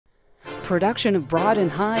production of Broad and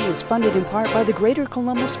High is funded in part by the Greater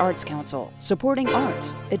Columbus Arts Council, supporting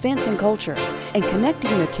arts, advancing culture, and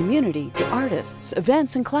connecting the community to artists,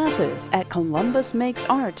 events, and classes at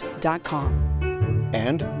columbusmakesart.com.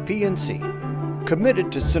 And PNC,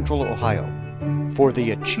 committed to Central Ohio, for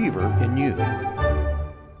the achiever in you.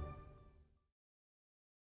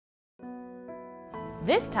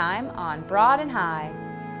 This time on Broad and High.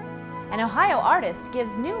 An Ohio artist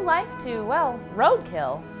gives new life to, well,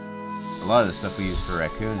 roadkill. A lot of the stuff we use for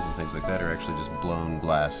raccoons and things like that are actually just blown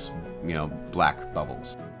glass, black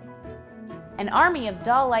bubbles. An army of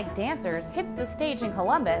doll-like dancers hits the stage in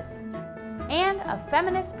Columbus. And a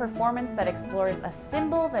feminist performance that explores a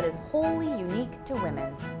symbol that is wholly unique to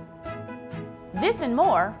women. This and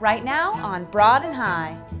more right now on Broad and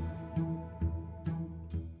High.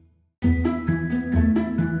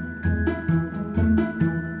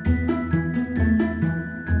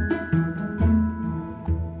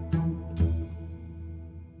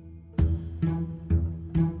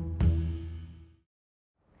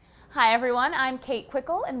 Hi everyone, I'm Kate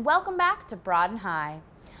Quickle and welcome back to Broad and High.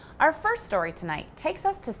 Our first story tonight takes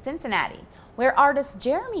us to Cincinnati, where artist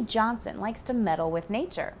Jeremy Johnson likes to meddle with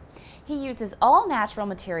nature. He uses all natural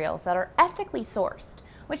materials that are ethically sourced,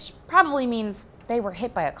 which probably means they were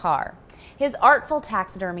hit by a car. His artful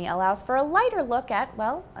taxidermy allows for a lighter look at,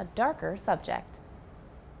 well, a darker subject.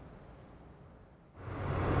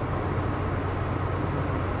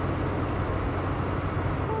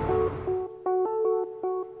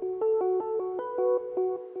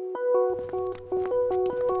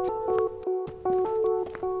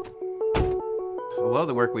 A lot of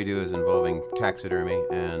the work we do is involving taxidermy,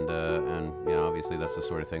 and obviously that's the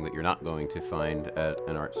sort of thing that you're not going to find at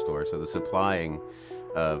an art store. So the supplying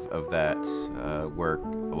of that work,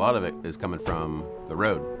 a lot of it is coming from the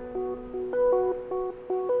road.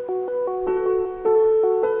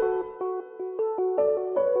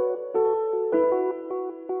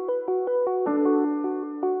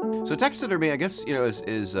 So taxidermy, I guess,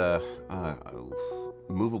 is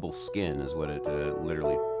movable skin is what it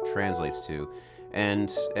literally translates to.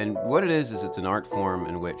 And what it is it's an art form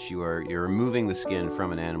in which you're removing the skin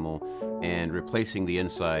from an animal and replacing the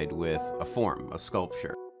inside with a form, a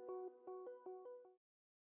sculpture.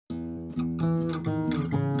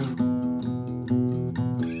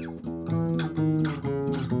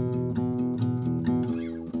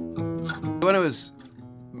 When I was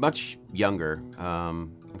much younger,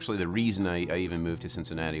 actually the reason I even moved to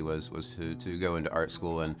Cincinnati was to go into art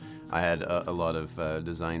school, and I had a lot of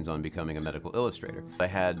designs on becoming a medical illustrator. I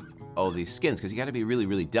had all these skins, because you got to be really,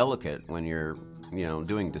 really delicate when you're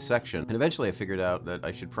doing dissection. And eventually I figured out that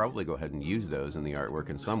I should probably go ahead and use those in the artwork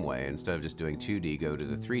in some way. Instead of just doing 2D, go to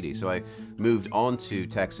the 3D. So I moved on to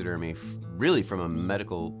taxidermy really from a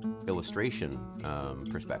medical illustration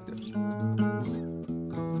perspective.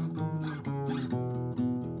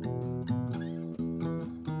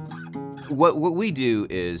 What we do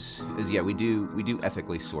is we do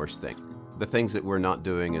ethically sourced things. The things that we're not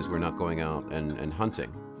doing is we're not going out and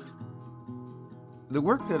hunting. The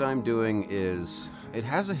work that I'm doing it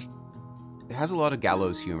has a lot of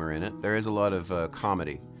gallows humor in it. There is a lot of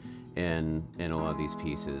comedy in a lot of these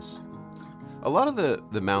pieces. A lot of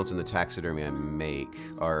the mounts in the taxidermy I make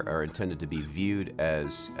are intended to be viewed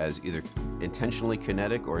as either intentionally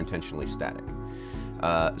kinetic or intentionally static.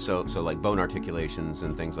 So like bone articulations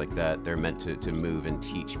and things like that, they're meant to move and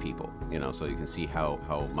teach people, so you can see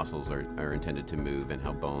how muscles are intended to move and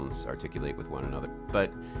how bones articulate with one another.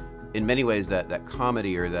 But in many ways that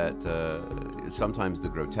comedy, or that sometimes the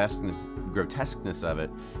grotesqueness of it,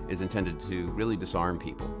 is intended to really disarm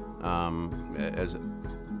people,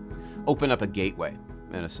 open up a gateway,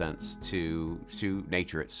 in a sense, to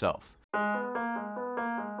nature itself.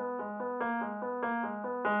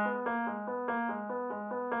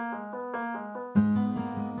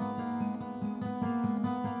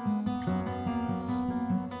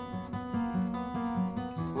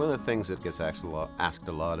 One of the things that gets asked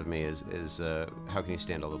a lot of me is how can you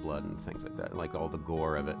stand all the blood and things like that, like all the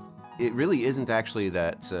gore of it. It really isn't actually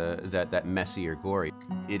that messy or gory.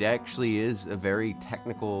 It actually is a very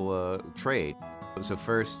technical trade. So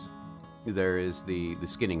first, there is the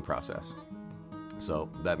skinning process. So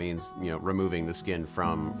that means removing the skin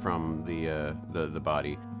from the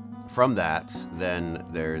body. From that, then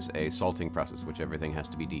there's a salting process, which everything has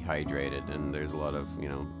to be dehydrated, and there's a lot of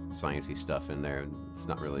sciencey stuff in there. It's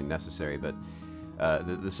not really necessary, but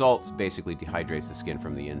the salt basically dehydrates the skin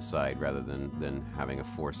from the inside rather than having a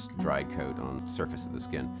forced dried coat on the surface of the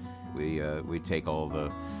skin. We take all the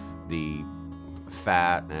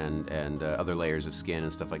fat and other layers of skin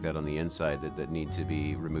and stuff like that on the inside that need to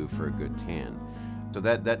be removed for a good tan. So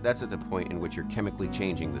that's at the point in which you're chemically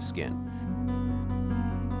changing the skin.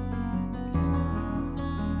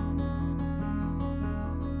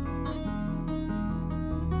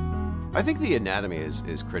 I think the anatomy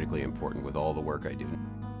is critically important with all the work I do.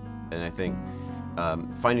 And I think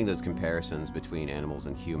finding those comparisons between animals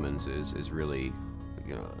and humans is really,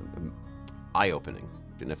 you know, eye-opening.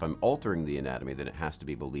 And if I'm altering the anatomy, then it has to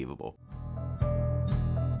be believable.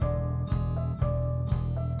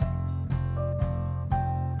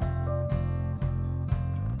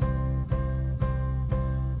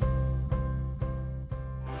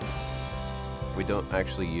 We don't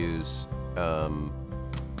actually use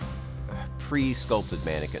pre-sculpted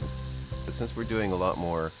mannequins. But since we're doing a lot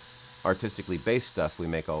more artistically based stuff, we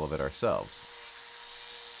make all of it ourselves.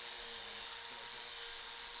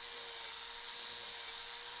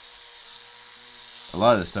 A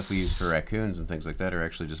lot of the stuff we use for raccoons and things like that are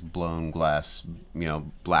actually just blown glass, you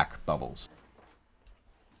know, black bubbles.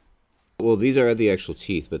 Well, these are the actual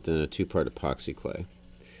teeth, but then a two-part epoxy clay.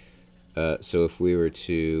 So if we were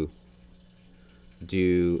to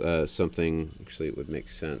do something, actually it would make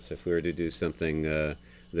sense. If we were to do something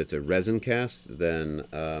that's a resin cast, then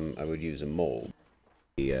I would use a mold.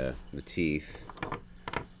 The teeth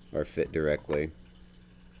are fit directly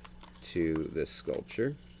to this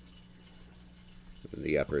sculpture.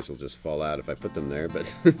 The uppers will just fall out if I put them there, but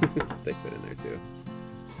they fit in there too.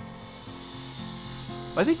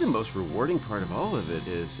 I think the most rewarding part of all of it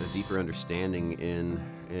is a deeper understanding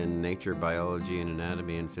in nature, biology, and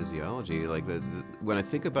anatomy and physiology. Like when I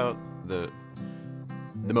think about the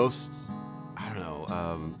most, I don't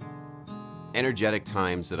know, energetic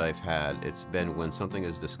times that I've had, it's been when something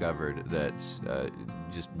is discovered that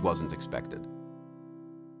just wasn't expected.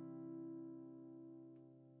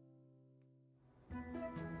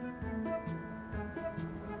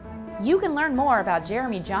 You can learn more about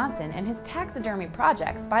Jeremy Johnson and his taxidermy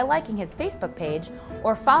projects by liking his Facebook page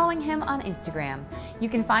or following him on Instagram. You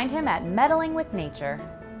can find him at Meddling with Nature.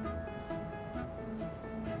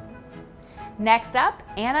 Next up,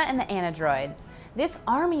 Anna and the Annadroids. This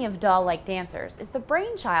army of doll-like dancers is the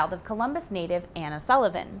brainchild of Columbus native Anna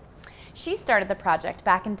Sullivan. She started the project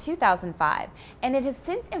back in 2005, and it has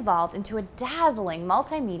since evolved into a dazzling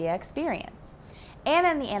multimedia experience. Anna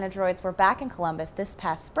and the Annadroids were back in Columbus this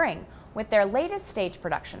past spring with their latest stage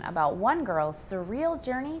production about one girl's surreal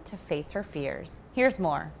journey to face her fears. Here's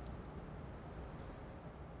more.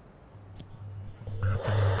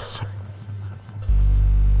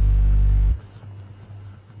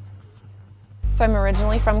 So I'm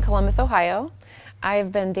originally from Columbus, Ohio.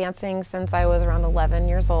 I've been dancing since I was around 11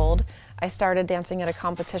 years old. I started dancing at a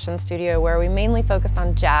competition studio where we mainly focused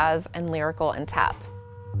on jazz and lyrical and tap.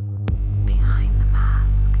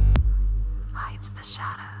 The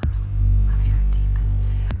shadows of your deepest.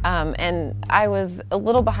 And I was a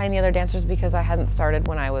little behind the other dancers because I hadn't started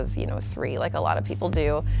when I was, 3, like a lot of people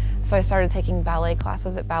do. So I started taking ballet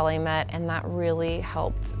classes at Ballet Met, and that really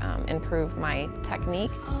helped improve my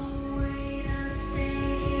technique.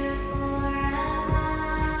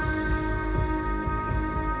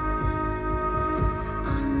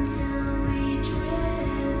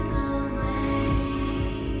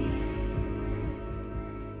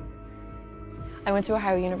 I went to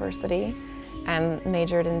Ohio University and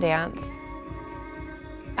majored in dance.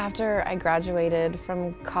 After I graduated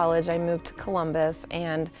from college, I moved to Columbus,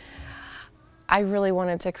 and I really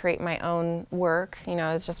wanted to create my own work. I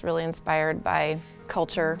was just really inspired by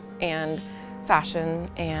culture and fashion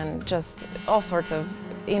and just all sorts of,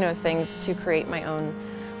 things to create my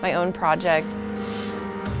own project.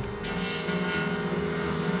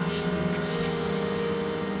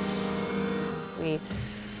 We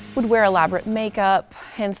would wear elaborate makeup,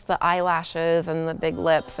 hence the eyelashes and the big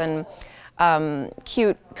lips, and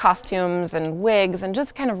cute costumes and wigs, and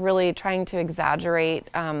just kind of really trying to exaggerate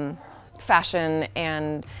fashion.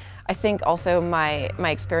 And I think also my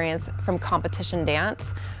experience from competition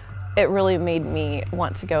dance, it really made me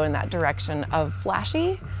want to go in that direction of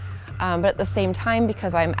flashy. But at the same time,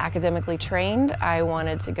 because I'm academically trained, I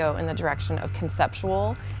wanted to go in the direction of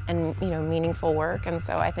conceptual and meaningful work. And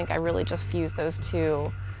so I think I really just fused those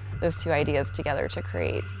two ideas together to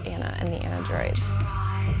create Anna and the Annadroids.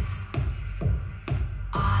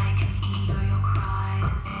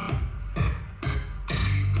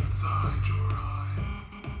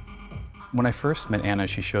 When I first met Anna,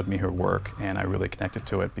 she showed me her work, and I really connected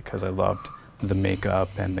to it because I loved the makeup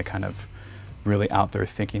and the kind of really out there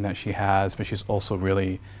thinking that she has, but she's also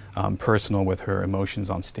really personal with her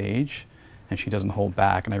emotions on stage, and she doesn't hold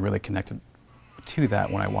back, and I really connected to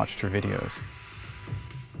that when I watched her videos.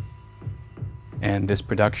 And this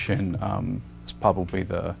production is probably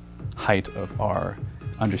the height of our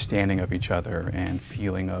understanding of each other and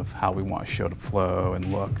feeling of how we want a show to flow and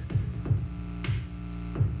look.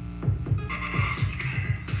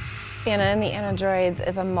 Anna and the Annadroids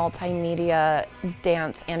is a multimedia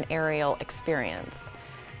dance and aerial experience.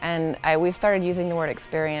 And we've started using the word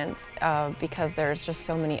experience because there's just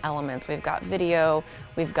so many elements. We've got video,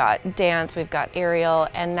 we've got dance, we've got aerial,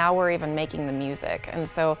 and now we're even making the music. And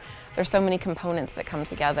so there's so many components that come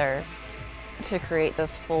together to create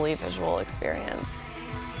this fully visual experience.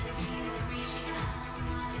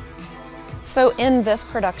 So in this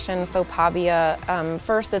production, Faux-Pabia,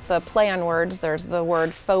 first it's a play on words. There's the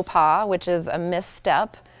word faux pas, which is a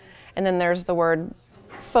misstep, and then there's the word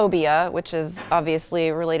phobia, which is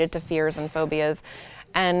obviously related to fears and phobias.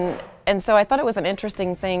 And so I thought it was an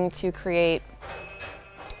interesting thing to create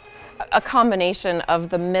a combination of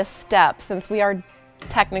the misstep, since we are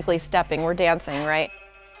technically stepping, we're dancing, right?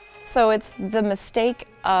 So it's the mistake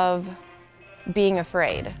of being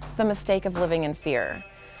afraid, the mistake of living in fear.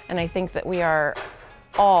 And I think that we are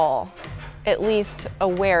all at least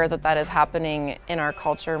aware that that is happening in our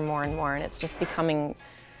culture more and more, and it's just becoming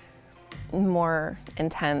more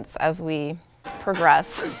intense as we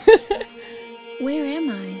progress. Where am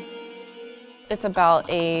I? It's about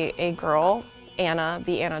a girl, Anna,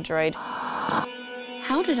 the Annadroid,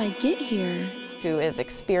 How did I get here? who is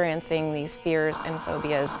experiencing these fears and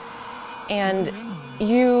phobias. And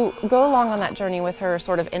you go along on that journey with her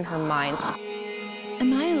sort of in her mind.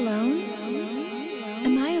 Am I alone?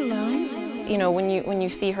 Am I alone? You know, when you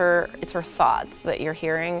see her, it's her thoughts that you're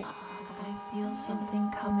hearing. I feel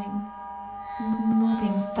something coming,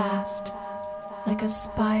 moving fast, like a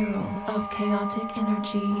spiral of chaotic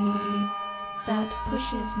energy that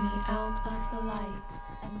pushes me out of the light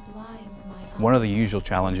and blinds my eyes. One of the usual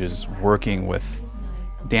challenges working with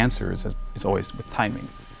dancers is always with timing.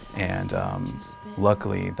 And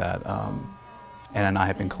luckily that Anna and I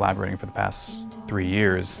have been collaborating for the past 3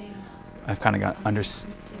 years. I've kind of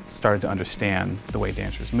started to understand the way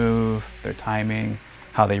dancers move, their timing,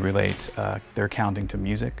 how they relate their counting to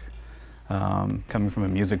music. Coming from a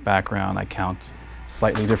music background, I count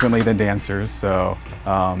slightly differently than dancers, so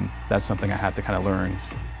that's something I had to kind of learn.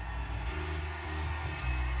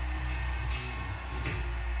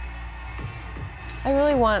 I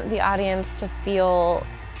really want the audience to feel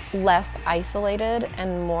less isolated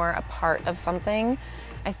and more a part of something.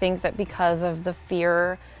 I think that because of the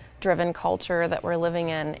fear-driven culture that we're living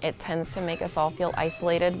in, it tends to make us all feel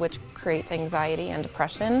isolated, which creates anxiety and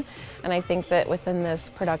depression. And I think that within this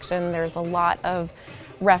production, there's a lot of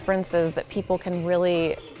references that people can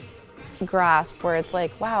really grasp, where it's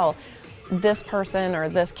like, wow, this person or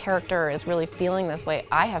this character is really feeling this way.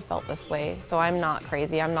 I have felt this way, so I'm not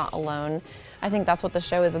crazy, I'm not alone. I think that's what the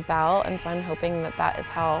show is about, and so I'm hoping that that is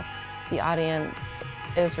how the audience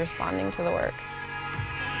is responding to the work.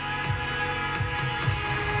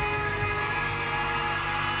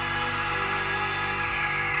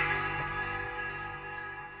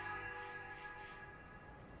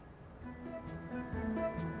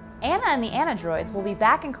 Anna and the Annadroids will be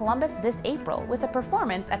back in Columbus this April with a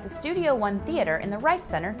performance at the Studio One Theater in the Rife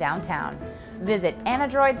Center downtown. Visit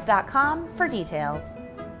annadroids.com for details.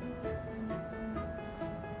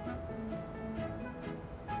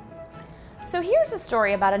 So here's a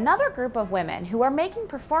story about another group of women who are making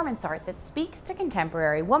performance art that speaks to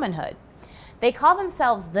contemporary womanhood. They call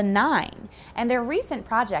themselves The Nine, and their recent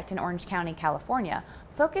project in Orange County, California,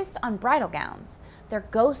 focused on bridal gowns. Their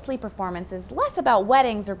ghostly performance is less about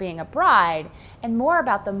weddings or being a bride, and more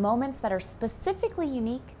about the moments that are specifically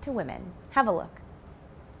unique to women. Have a look.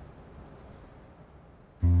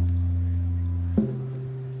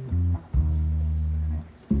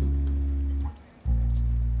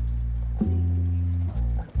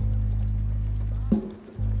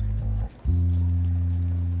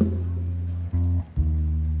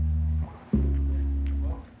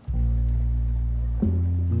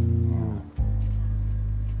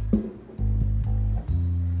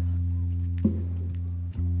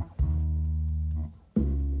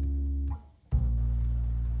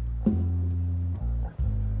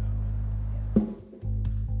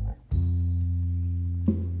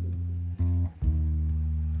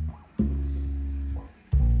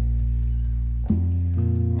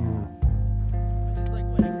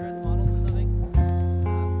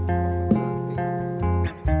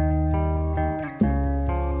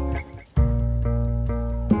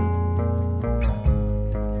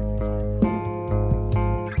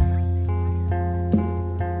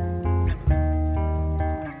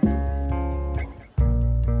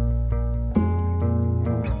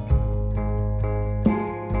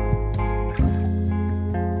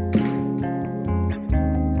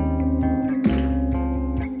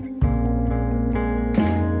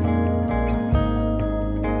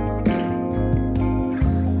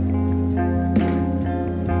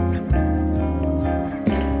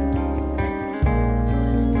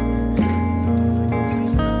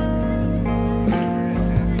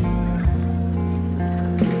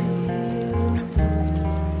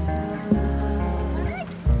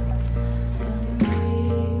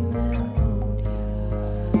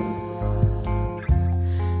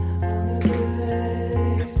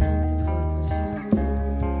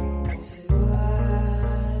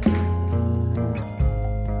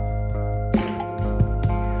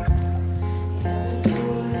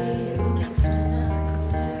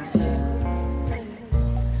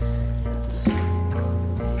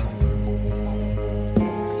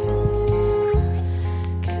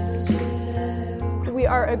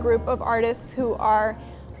 are a group of artists who are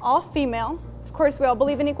all female. Of course, we all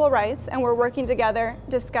believe in equal rights, and we're working together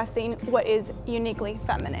discussing what is uniquely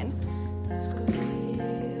feminine.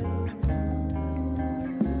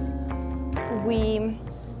 We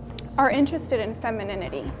are interested in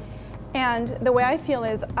femininity, and the way I feel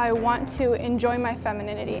is I want to enjoy my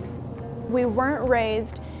femininity. We weren't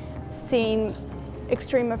raised seeing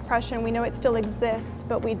extreme oppression. We know it still exists,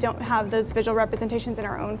 but we don't have those visual representations in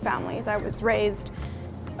our own families. I was raised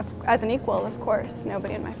as an equal, of course.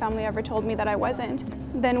 Nobody in my family ever told me that I wasn't.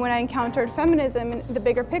 Then when I encountered feminism in the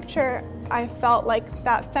bigger picture, I felt like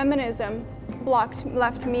that feminism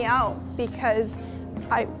left me out because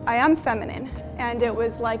I am feminine. And it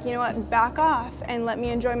was like, you know what, back off and let me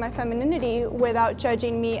enjoy my femininity without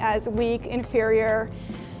judging me as weak, inferior,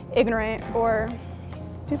 ignorant, or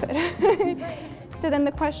stupid. So then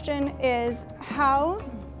the question is, how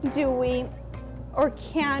do we, or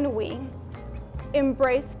can we,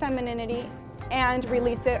 embrace femininity and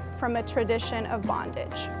release it from a tradition of bondage?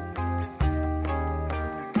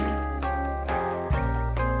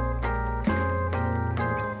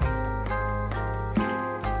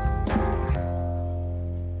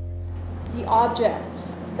 The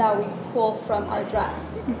objects that we pull from our dress,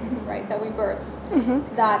 right, that we birth,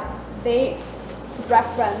 that they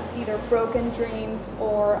reference either broken dreams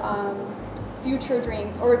or future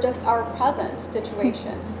dreams or just our present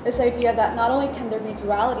situation. This idea that not only can there be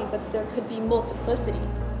duality, but there could be multiplicity.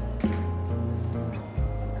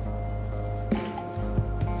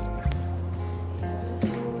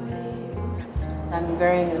 I'm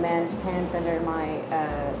wearing a man's pants under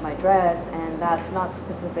my dress, and that's not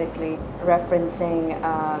specifically referencing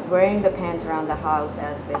wearing the pants around the house,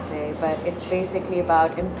 as they say, but it's basically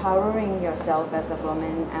about empowering yourself as a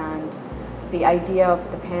woman, and the idea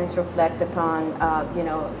of the pants reflect upon, you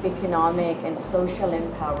know, economic and social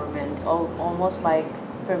empowerment, almost like,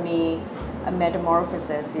 for me, a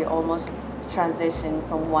metamorphosis. You almost transition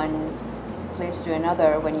from one place to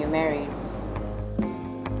another when you're married.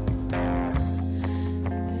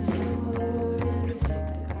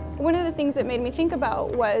 One of the things that made me think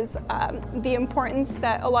about was the importance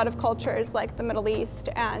that a lot of cultures like the Middle East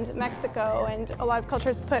and Mexico and a lot of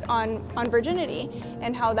cultures put on virginity,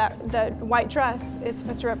 and how that the white dress is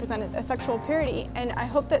supposed to represent a sexual purity. And I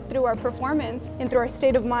hope that through our performance and through our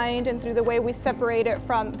state of mind and through the way we separate it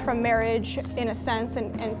from marriage in a sense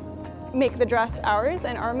and make the dress ours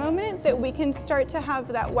and our moment, that we can start to have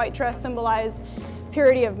that white dress symbolize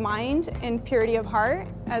purity of mind and purity of heart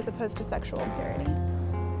as opposed to sexual purity.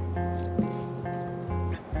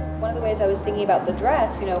 One of the ways I was thinking about the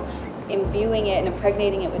dress, you know, imbuing it and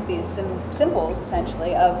impregnating it with these symbols,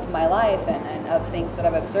 essentially, of my life and of things that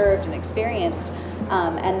I've observed and experienced,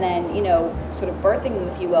 and then, you know, sort of birthing them,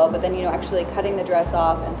 if you will, but then, you know, actually cutting the dress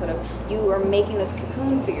off and sort of, you are making this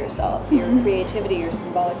cocoon for yourself. Your creativity, your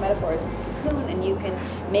symbolic metaphor is this cocoon, and you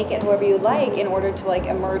can make it however you like in order to, like,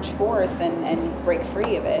 emerge forth and break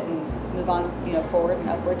free of it and move on, you know, forward and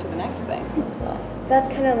upward to the next thing. That's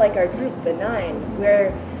kind of like our group, the 9.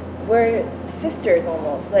 We're sisters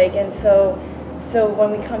almost, like, and so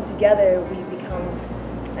when we come together, we become,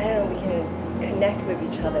 I don't know, we can connect with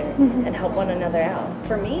each other and help one another out.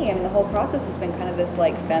 For me, I mean, the whole process has been kind of this,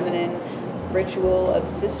 like, feminine ritual of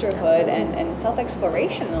sisterhood and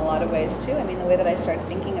self-exploration in a lot of ways too. I mean, the way that I started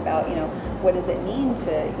thinking about, you know, what does it mean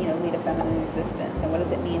to, you know, lead a feminine existence, and what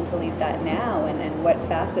does it mean to lead that now, and what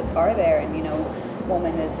facets are there, and, you know,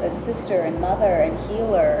 woman as sister and mother and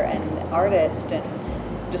healer and artist and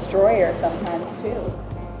destroyer sometimes too.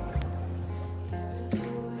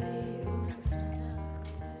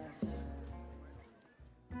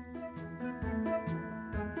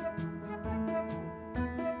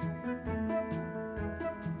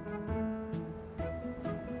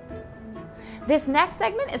 This next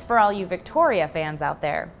segment is for all you Victoria fans out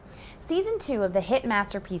there. Season 2 of the hit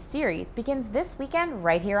Masterpiece series begins this weekend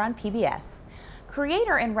right here on PBS.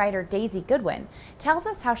 Creator and writer Daisy Goodwin tells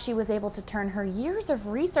us how she was able to turn her years of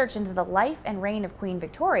research into the life and reign of Queen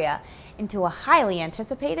Victoria into a highly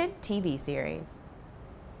anticipated TV series.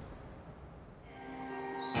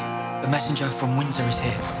 The messenger from Windsor is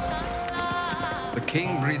here. The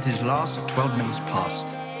king breathed his last at 12 minutes past.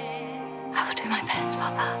 I will do my best,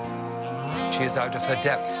 Papa. She is out of her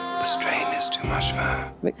depth. The strain is too much for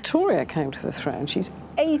her. Victoria came to the throne. She's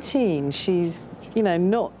 18. She's, you know,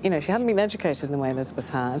 not, you know, she hadn't been educated in the way Elizabeth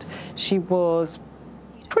had. She was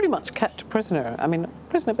pretty much kept prisoner. I mean,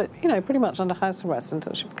 prisoner, but, you know, pretty much under house arrest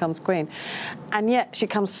until she becomes queen. And yet she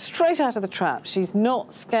comes straight out of the trap. She's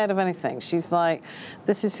not scared of anything. She's like,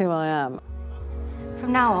 this is who I am.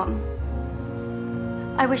 From now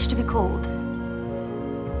on, I wish to be called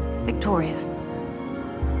Victoria.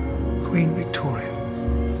 Queen Victoria?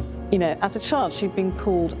 You know, as a child, she'd been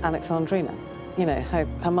called Alexandrina. You know,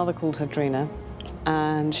 her mother called her Drina,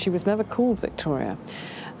 and she was never called Victoria.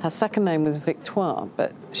 Her second name was Victoire,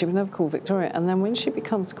 but she was never called Victoria. And then when she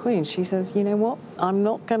becomes queen, she says, you know what? I'm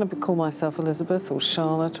not going to call myself Elizabeth or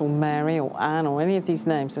Charlotte or Mary or Anne or any of these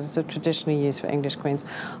names that are traditionally used for English queens.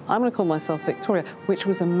 I'm going to call myself Victoria, which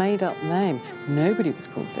was a made-up name. Nobody was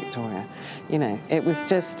called Victoria. You know, it was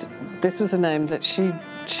just, this was a name that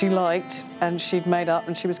she liked and she'd made up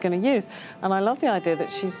and she was going to use. And I love the idea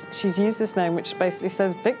that she's used this name, which basically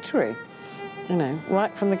says victory, you know,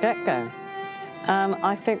 right from the get-go. And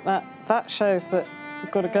I think that shows that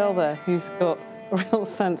we've got a girl there who's got a real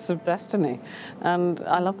sense of destiny. And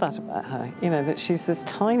I love that about her, you know, that she's this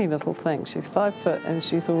tiny little thing. She's 5 foot and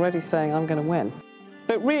she's already saying, I'm going to win.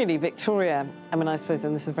 But really, Victoria, I mean, I suppose,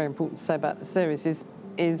 and this is very important to say about the series,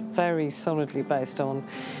 is very solidly based on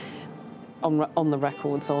the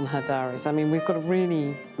records, on her diaries. I mean, we've got a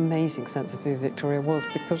really amazing sense of who Victoria was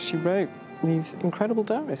because she wrote these incredible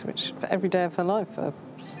diaries, which for every day of her life are,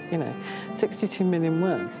 you know, 62 million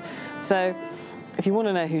words. So if you want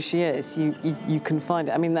to know who she is, you can find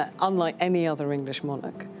it. I mean, that unlike any other English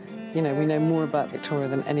monarch, you know, we know more about Victoria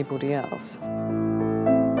than anybody else.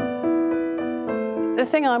 The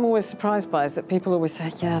thing I'm always surprised by is that people always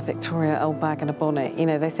say, yeah, Victoria, old bag and a bonnet. You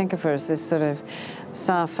know, they think of her as this sort of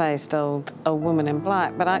sour-faced old woman in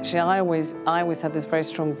black, but actually I always had this very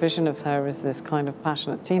strong vision of her as this kind of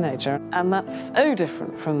passionate teenager. And that's so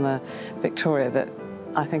different from the Victoria that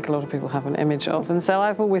I think a lot of people have an image of. And so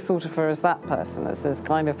I've always thought of her as that person, as this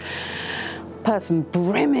kind of person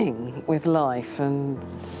brimming with life and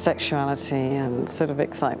sexuality and sort of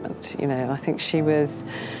excitement. You know, I think she was...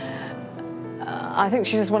 I think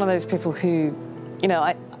she's just one of those people who, you know,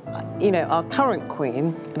 our current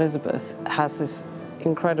queen, Elizabeth, has this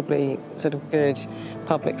incredibly sort of good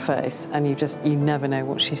public face, and you never know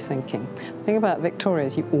what she's thinking. The thing about Victoria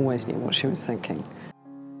is you always knew what she was thinking.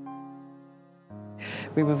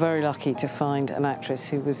 We were very lucky to find an actress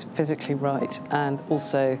who was physically right and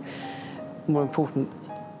also, more important,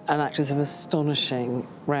 an actress of astonishing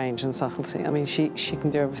range and subtlety. I mean, she can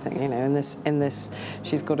do everything, you know. In this,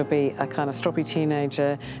 she's got to be a kind of stroppy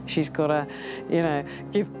teenager. She's got to, you know,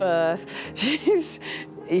 give birth. She's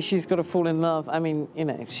got to fall in love. I mean, you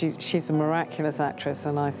know, she's a miraculous actress,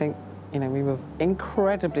 and I think, you know, we were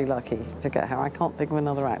incredibly lucky to get her. I can't think of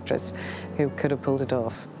another actress who could have pulled it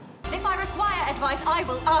off. If I require advice, I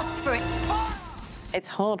will ask for it. It's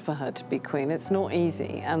hard for her to be queen. It's not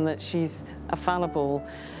easy, and that she's a fallible,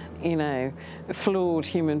 you know, flawed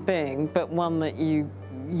human being, but one that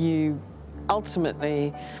you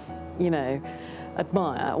ultimately, you know,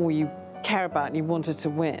 admire or you care about and you wanted to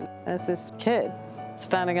win. There's this kid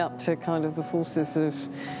standing up to kind of the forces of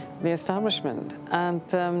the establishment, and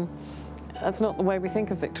that's not the way we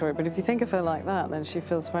think of Victoria, but if you think of her like that, then she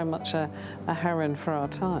feels very much a heroine for our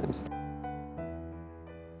times.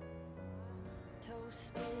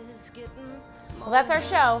 Well, that's our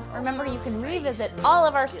show. Remember, you can revisit all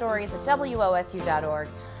of our stories at WOSU.org,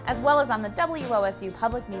 as well as on the WOSU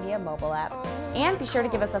Public Media mobile app. And be sure to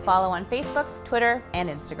give us a follow on Facebook, Twitter, and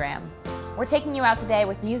Instagram. We're taking you out today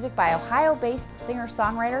with music by Ohio-based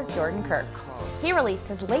singer-songwriter Jordan Kirk. He released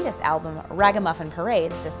his latest album, Ragamuffin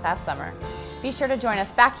Parade, this past summer. Be sure to join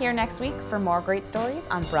us back here next week for more great stories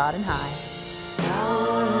on Broad and High.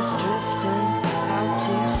 I was drifting out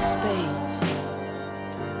to space,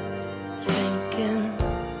 thinking,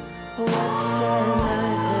 what's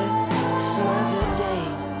another smothered day,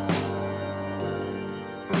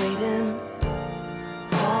 waiting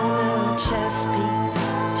on a chess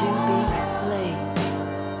piece to be laid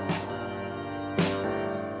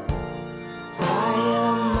by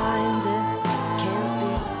a mind that can't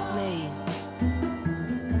be made.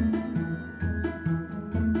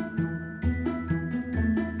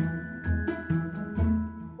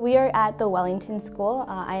 We are at the Wellington School.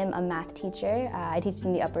 I am a math teacher. I teach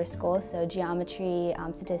in the upper school, so geometry,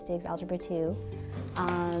 statistics, algebra 2.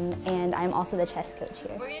 And I'm also the chess coach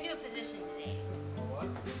here. We're going to do a position today.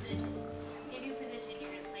 Position. Give you a position you're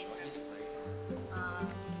going to play for.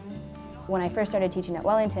 When I first started teaching at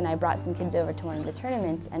Wellington, I brought some kids over to one of the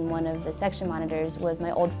tournaments, and one of the section monitors was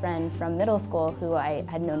my old friend from middle school who I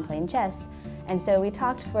had known playing chess. And so we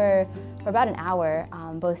talked for about an hour,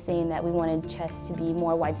 both saying that we wanted chess to be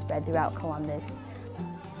more widespread throughout Columbus.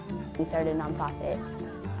 We started a nonprofit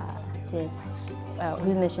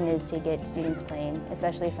whose mission is to get students playing,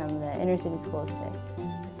 especially from the inner city schools, to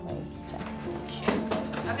play chess.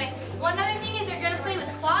 Okay, one other thing is they're going to play with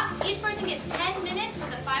clocks. Each person gets 10 minutes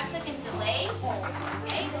with a 5-second delay.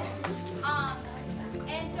 Okay?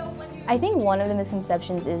 And so when you're I think one of the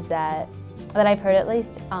misconceptions is that I've heard at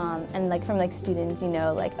least, and like from like students, you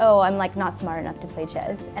know, like, oh, I'm like not smart enough to play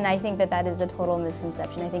chess. And I think that that is a total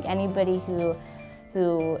misconception. I think anybody who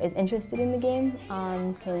is interested in the game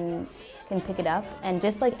can pick it up. And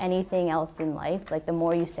just like anything else in life, like the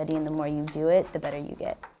more you study and the more you do it, the better you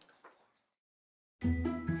get.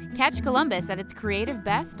 Catch Columbus at its creative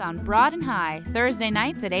best on Broad and High, Thursday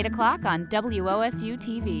nights at 8 o'clock on WOSU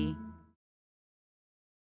TV.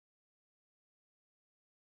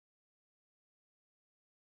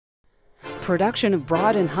 Production of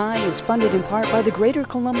Broad and High is funded in part by the Greater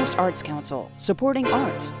Columbus Arts Council, supporting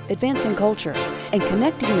arts, advancing culture, and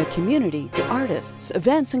connecting the community to artists,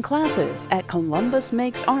 events, and classes at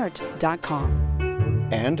columbusmakesart.com.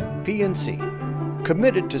 And PNC,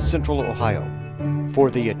 committed to Central Ohio, for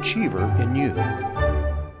the achiever in you.